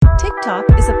TikTok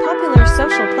is a popular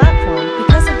social platform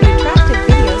because of the attractive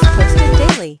videos posted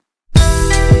daily.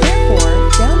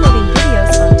 Therefore, downloading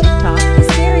videos on TikTok is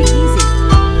very easy.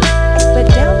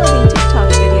 But downloading TikTok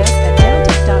videos at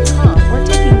downtik.com or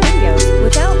taking videos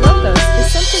without logos is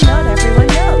something not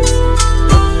everyone knows.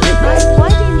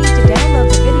 Why do you need to download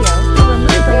the video to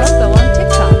remove the logo on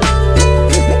TikTok?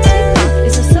 TikTok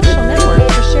is a social network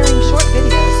for sharing short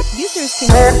videos. Users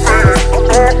can use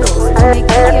editing tools to make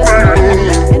videos more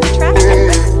unique and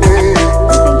attractive.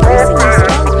 With increasingly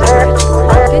strong coverage,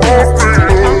 all videos on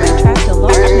TikTok attract a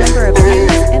large number of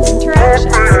views and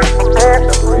interactions.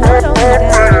 Not only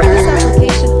that, this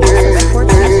application also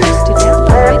supports users to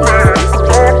download videos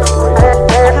easily. However,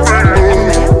 when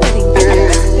downloading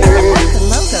videos, there are often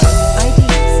logos,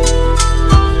 IDs.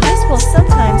 This will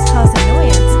sometimes cause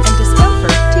annoyance and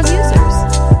discomfort to users.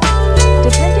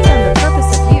 Depending on the purpose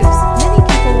of use, many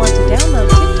people want to download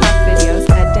TikTok videos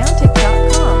at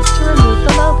downtik.com to remove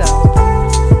the logo.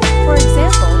 For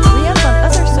example, re-up on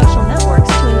other social networks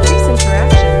to increase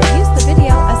interaction, use the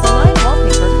video as a live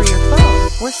wallpaper for your phone,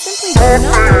 or simply do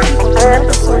not want people to know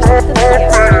the source of the video.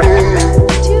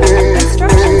 2.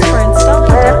 Instructions for installing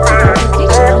Downtik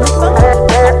application on the phone.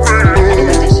 In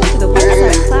addition to the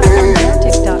website platform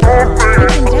downtik.com, you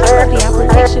can download the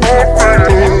application to your phone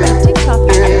to download TikTok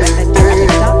videos at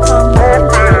downtik.com more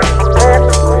conveniently.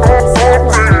 Step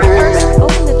 1. First,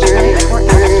 open the Play or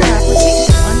App Store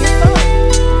application on your phone.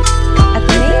 At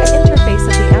the main interface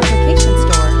of the application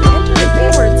store, enter the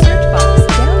keyword search box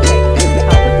Downtik at the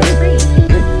top of the screen.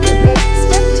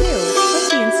 Step 2. Click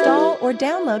the Install or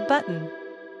Download button.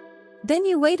 Then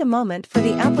you wait a moment for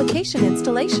the application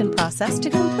installation process to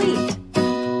complete.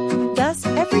 Thus,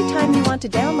 every time you want to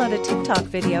download a TikTok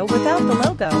video without the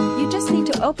logo, you just need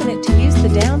to open it to use the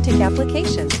Downtik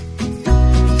application.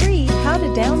 3. How to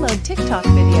download TikTok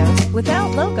videos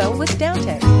without logo with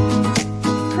Downtik.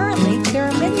 Currently, there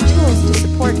are many tools to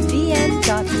support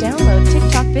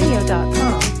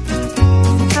vn.downloadtiktokvideo.com.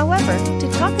 However, to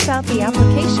talk about the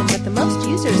application with the most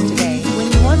users today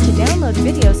when you want to download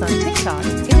videos on TikTok,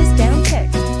 it is Downtik.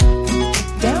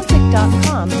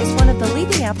 Downtik.com is one of the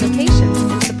leading applications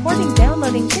in supporting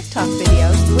downloading TikTok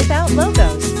videos without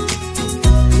logos.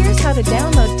 Here's how to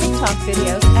download TikTok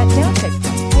videos at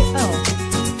downtik.io.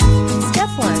 Step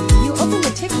 1. You open the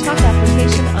TikTok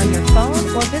application on your phone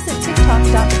or visit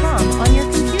tiktok.com on your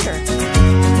computer.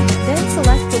 Then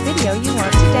select the video you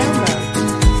want to download.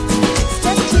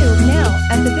 Step 2. Now,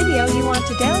 at the video you want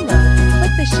to download,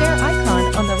 click the share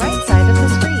icon on the right side of the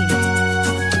screen.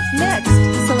 Next,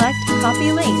 select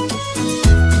Copy Link.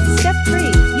 Step 3.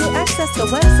 You access the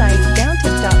website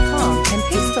downtik.com and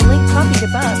paste the link copied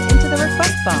above into the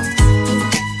request box.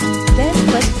 Then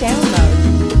click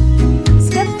Download.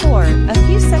 Step 4. A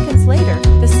few seconds later,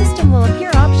 the system will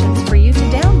appear options for you to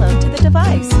download.